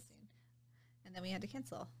I was hosting. And then we had to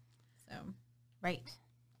cancel. So, right.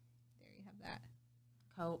 There you have that.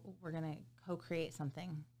 We're going to co-create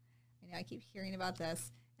something. I know I keep hearing about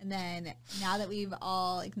this. And then now that we've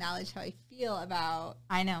all acknowledged how I feel about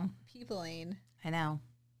peopling. I know.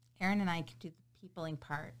 Erin and I can do the peopling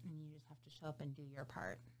part, and you just have to show up and do your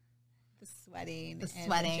part. The sweating. The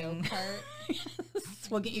sweating. The joke part. Yes.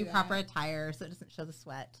 We'll get you proper attire so it doesn't show the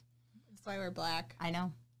sweat. That's why we're black. I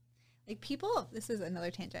know. Like people, this is another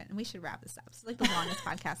tangent, and we should wrap this up. It's like the longest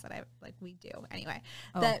podcast that we do. Anyway,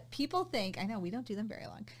 that people think, I know we don't do them very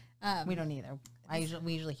long. We don't either.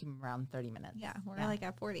 We usually keep them around 30 minutes. Yeah, we're like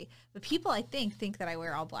at 40. But people, I think that I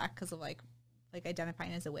wear all black because of like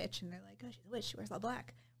identifying as a witch, and they're like, oh, she's a witch, she wears all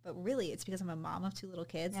black. But really, it's because I'm a mom of 2 little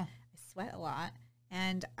kids. Yeah. I sweat a lot,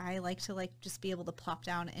 and I like to just be able to plop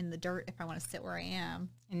down in the dirt if I want to sit where I am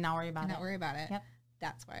and not worry about it. Yep.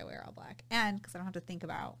 That's why I wear all black, and because I don't have to think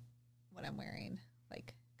about what I'm wearing,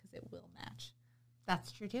 because it will match.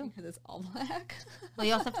 That's true too. Because it's all black. Well,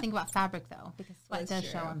 you also have to think about fabric though, because sweat does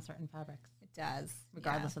show on certain fabrics. It does,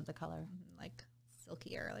 regardless of the color. Like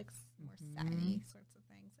silkier, more satiny sorts of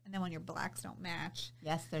things. And then when your blacks don't match,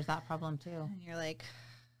 yes, there's that problem too. And you're like,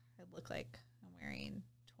 I look like I'm wearing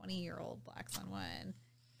 20-year-old blacks on one,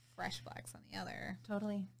 fresh blacks on the other.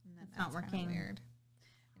 Totally, and then it's not working. Weird.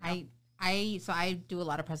 So I do a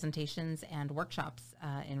lot of presentations and workshops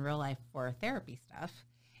in real life for therapy stuff.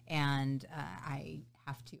 And I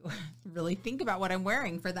have to really think about what I'm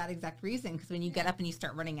wearing for that exact reason. Because when you get up and you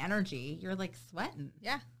start running energy, you're sweating.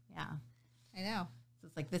 Yeah. Yeah. I know. So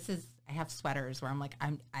it's I have sweaters where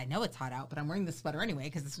I'm I know it's hot out, but I'm wearing the sweater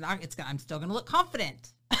anyway because I'm still going to look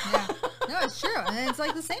confident. Yeah. No, it's true. And it's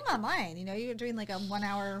the same online. You're doing a 1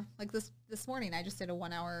 hour, this morning, I just did a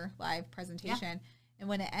 1 hour live presentation. Yeah. And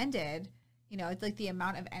when it ended, it's the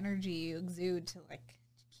amount of energy you exude to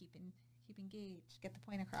keep engaged, get the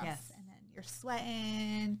point across. Yes. And then you're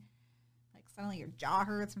sweating, suddenly your jaw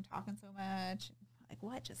hurts from talking so much.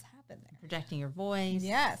 What just happened there? Projecting your voice.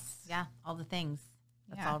 Yes. Yeah, all the things.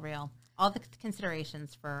 That's all real. All the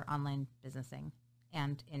considerations for online businessing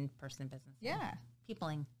and in-person business. Yeah.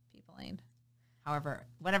 Peopling. Peopling. However,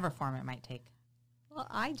 whatever form it might take. Well,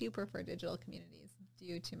 I do prefer digital communities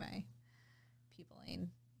due to my peopling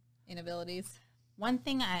inabilities. One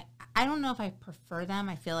thing I don't know if I prefer them.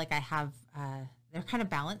 I feel like I have they're kind of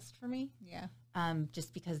balanced for me. Yeah.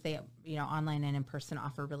 Just because they, online and in person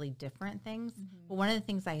offer really different things. But one of the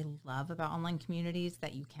things I love about online communities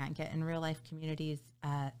that you can't get in real life communities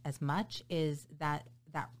as much is that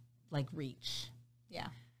like reach. Yeah.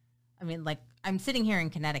 I mean, like I'm sitting here in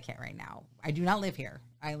Connecticut right now. I do not live here.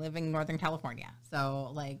 I live in Northern California.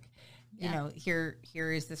 So like, here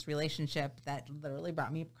is this relationship that literally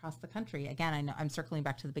brought me across the country. Again, I know I'm circling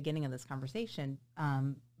back to the beginning of this conversation,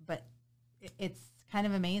 but it's kind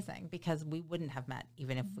of amazing because we wouldn't have met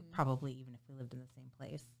even if even if we lived in the same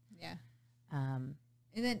place. Yeah. And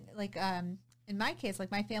then like in my case,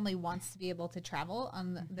 like my family wants to be able to travel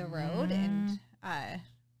on the road, and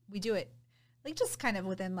we do it like just kind of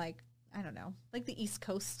within like, I don't know, like the East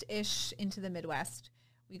Coast ish into the Midwest.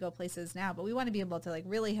 We go places now, but we want to be able to like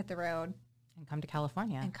really hit the road and come to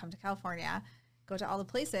California go to all the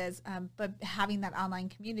places. But having that online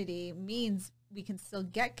community means we can still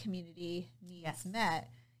get community needs met,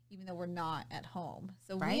 even though we're not at home.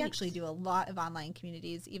 So we actually do a lot of online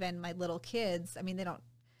communities. Even my little kids, I mean, I don't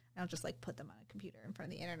just like put them on a computer in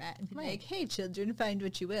front of the internet and be like, hey, children, find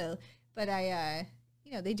what you will. But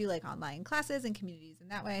they do like online classes and communities in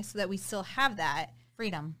that way so that we still have that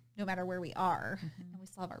freedom no matter where we are, and we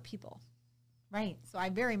still have our people. Right. So I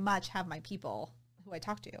very much have my people who I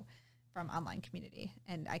talk to from online community,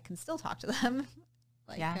 and I can still talk to them.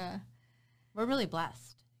 We're really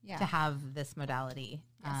blessed to have this modality.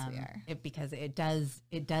 Yes, we are. Because it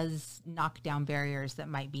does knock down barriers that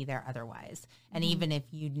might be there otherwise. And even if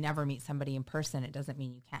you never meet somebody in person, it doesn't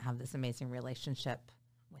mean you can't have this amazing relationship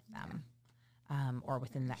with them or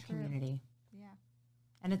within that community. Yeah.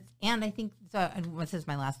 And I think, so and this is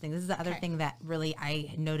my last thing. This is the other thing that really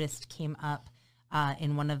I noticed came up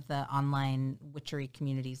in one of the online witchery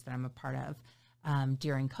communities that I'm a part of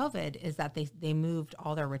during COVID is that they moved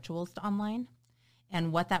all their rituals to online.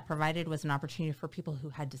 And what that provided was an opportunity for people who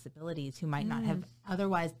had disabilities who might not have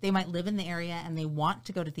otherwise, they might live in the area and they want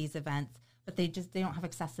to go to these events, but they don't have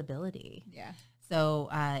accessibility. Yeah. So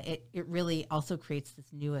it really also creates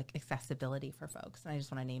this new accessibility for folks. And I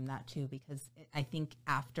just want to name that too, because I think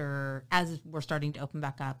as we're starting to open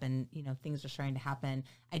back up and, things are starting to happen,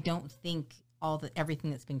 I don't think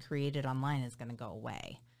everything that's been created online is going to go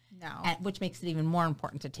away. No. Which makes it even more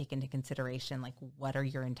important to take into consideration, like, what are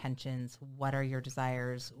your intentions? What are your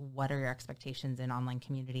desires? What are your expectations in online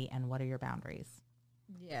community? And what are your boundaries?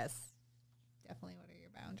 Yes, definitely. What are your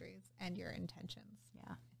boundaries and your intentions?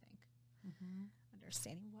 Yeah. I think.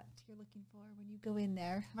 Understanding what you're looking for when you go in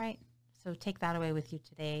there. Right. So take that away with you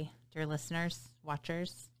today, dear listeners,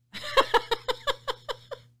 watchers.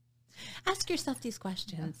 Ask yourself these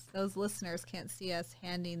questions. Yes. Those listeners can't see us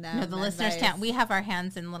handing them. No, the listeners can't. We have our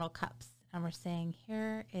hands in little cups, and we're saying,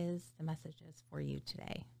 here is the messages for you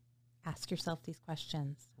today. Ask yourself these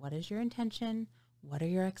questions. What is your intention? What are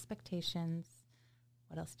your expectations?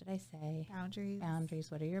 What else did I say?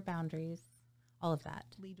 Boundaries. What are your boundaries? All of that.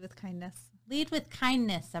 Lead with kindness. Lead with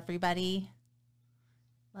kindness, everybody.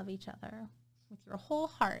 Love each other with your whole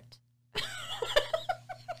heart.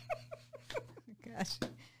 Gosh.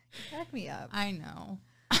 Crack me up. I know.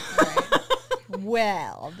 All right.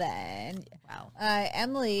 Well, then. Wow.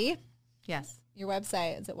 Emily. Yes. Your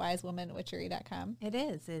website is at wisewomanwitchery.com. It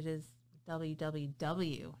is. It is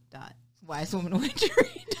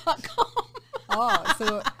www.wisewomanwitchery.com. Oh,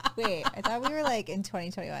 so wait. I thought we were like in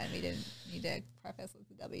 2021. We didn't need to preface with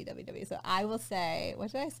the www. So I will say,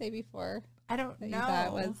 what did I say before? I don't know. You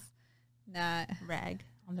thought was not reg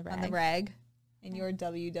on the reg. On the reg. And your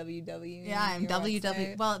www. Yeah, I'm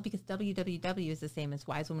www. Well, because www is the same as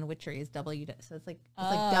Wise Woman Witchery is w. So it's like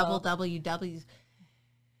double wwws.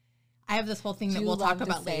 I have this whole thing that we'll talk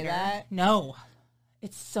about later. That? No,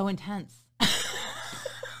 it's so intense.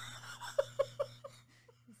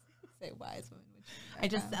 Say Wise Woman Witchery. I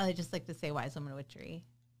just like to say Wise Woman Witchery.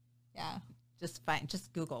 Yeah. Just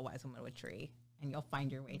Google Wise Woman Witchery and you'll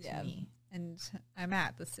find your way to me. And I'm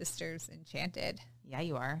at the Sisters Enchanted. Yeah,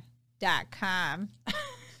 you are. .com.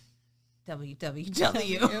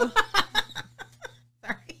 www.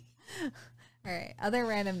 Sorry. All right. Other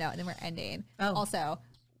random note, and then we're ending. Oh. Also,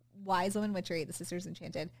 Wise Woman Witchery, the Sisters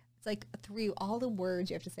Enchanted. It's like all the words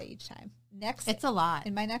you have to say each time. Next, it's a lot.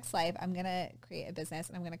 In my next life, I'm gonna create a business,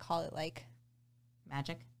 and I'm gonna call it like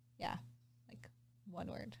magic. Yeah, like one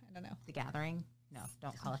word. I don't know. The Gathering. No,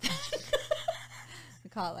 don't call it that. We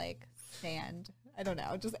call it like sand. I don't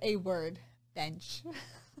know. Just a word. Bench.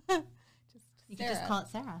 You could just call it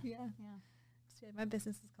Sarah. Yeah. My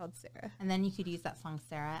business is called Sarah. And then you could use that song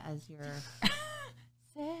Sarah as your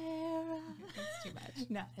too much.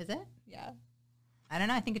 No, is it? Yeah. I don't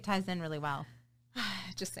know. I think it ties in really well.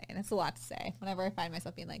 Just saying. It's a lot to say. Whenever I find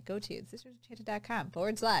myself being like, go to sistersenchanted.com /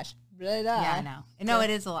 blah, blah. Yeah, I know. No, it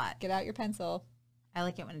is a lot. Get out your pencil. I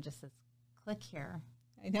like it when it just says click here.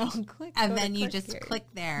 I know. Click. And then you just click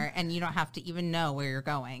there and you don't have to even know where you're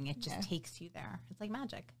going. It just takes you there. It's like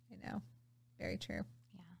magic. I know. Very true.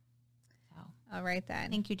 Yeah. So, all right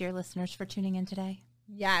then. Thank you, dear listeners, for tuning in today.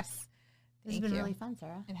 Yes. This has been really fun,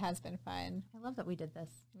 Sarah. It has been fun. I love that we did this.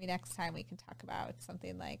 Maybe next time we can talk about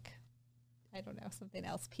something like, I don't know, something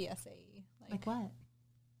else PSA-y. Like what? I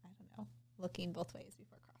don't know. Looking both ways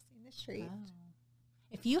before crossing the street. Oh.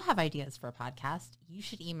 If you have ideas for a podcast, you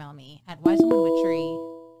should email me at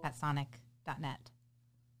wisewomanwitchery@sonic.net.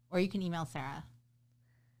 Or you can email Sarah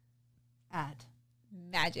at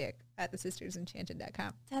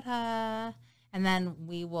magic@thesistersenchanted.com. Ta-da! And then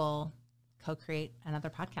we will co-create another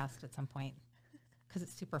podcast at some point because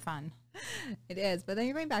it's super fun. It is, but then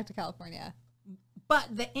you're going back to California.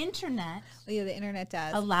 But the internet, the internet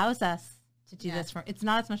does allows us to do this. It's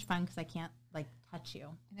not as much fun because I can't like touch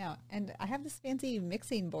you. No, and I have this fancy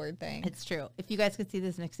mixing board thing. It's true. If you guys could see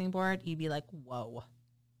this mixing board, you'd be like, "Whoa!"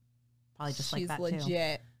 Probably just like that too. She's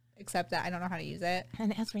legit, except that I don't know how to use it,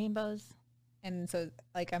 and it has rainbows. And so,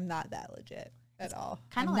 like, I'm not that legit at all.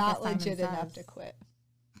 Kind of like not legit enough to quit.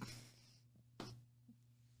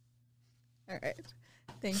 All right.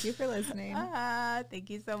 Thank you for listening. Thank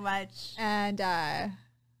you so much. And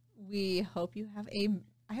we hope you have I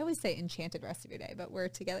always say enchanted rest of your day, but we're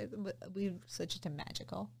together. We switch it to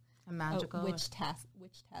magical. A magical.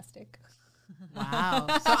 Witch-tastic. Wow.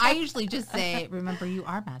 So I usually just say, remember, you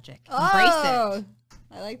are magic. Embrace it.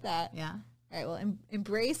 I like that. Yeah. All right. Well,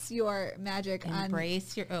 embrace your magic.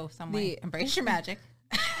 Embrace your magic.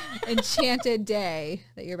 Enchanted day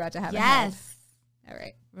that you're about to have. Yes. All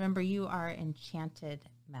right. Remember, you are enchanted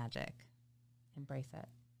magic. Embrace it.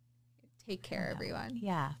 Take care, everyone.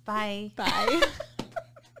 Yeah. Bye. Bye.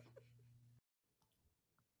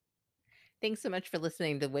 Thanks so much for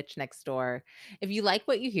listening to Witch Next Door. If you like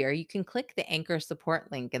what you hear, you can click the Anchor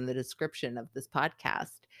support link in the description of this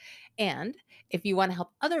podcast. And if you want to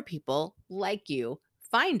help other people like you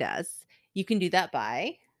find us, you can do that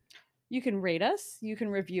by... You can rate us, you can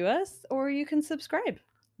review us, or you can subscribe.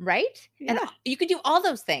 Right? Yeah. And you could do all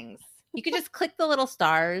those things. You could just click the little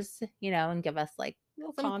stars, and give us like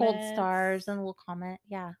some gold stars and a little comment.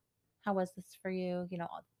 Yeah. How was this for you?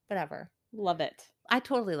 Whatever. Love it. I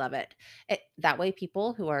totally love it. That way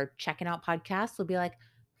people who are checking out podcasts will be like,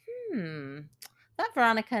 that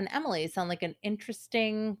Veronica and Emily sound like an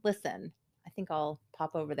interesting listen. I think I'll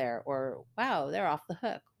pop over there. Or, wow, they're off the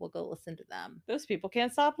hook. We'll go listen to them. Those people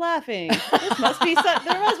can't stop laughing. There must be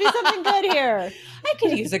something good here. I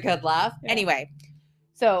could use a good laugh. Yeah. Anyway,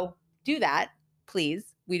 so do that,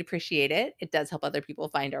 please. We'd appreciate it. It does help other people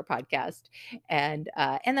find our podcast. And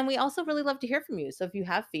then we also really love to hear from you. So if you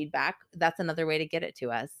have feedback, that's another way to get it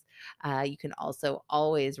to us. You can also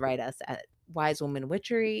always write us at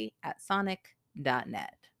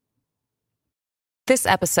wisewomanwitchery@sonic.net. This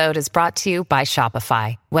episode is brought to you by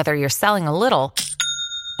Shopify. Whether you're selling a little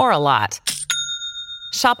or a lot,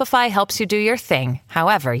 Shopify helps you do your thing,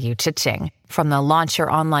 however you cha-ching. From the launch your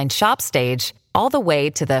online shop stage, all the way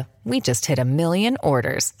to the we just hit 1 million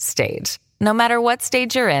orders stage. No matter what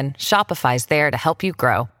stage you're in, Shopify's there to help you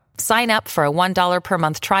grow. Sign up for a $1 per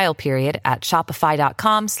month trial period at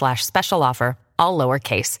shopify.com/special offer, all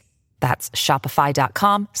lowercase. That's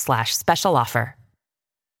shopify.com/special offer.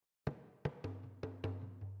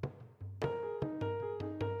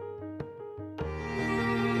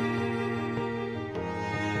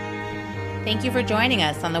 Thank you for joining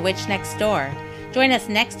us on The Witch Next Door. Join us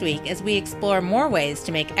next week as we explore more ways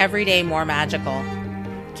to make every day more magical.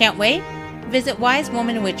 Can't wait? Visit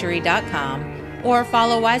wisewomanwitchery.com or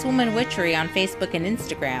follow Wise Woman Witchery on Facebook and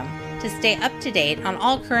Instagram to stay up to date on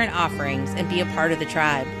all current offerings and be a part of the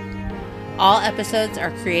tribe. All episodes are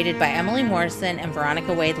created by Emily Morrison and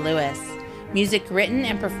Veronica Wade Lewis. Music written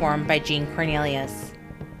and performed by Jean Cornelius.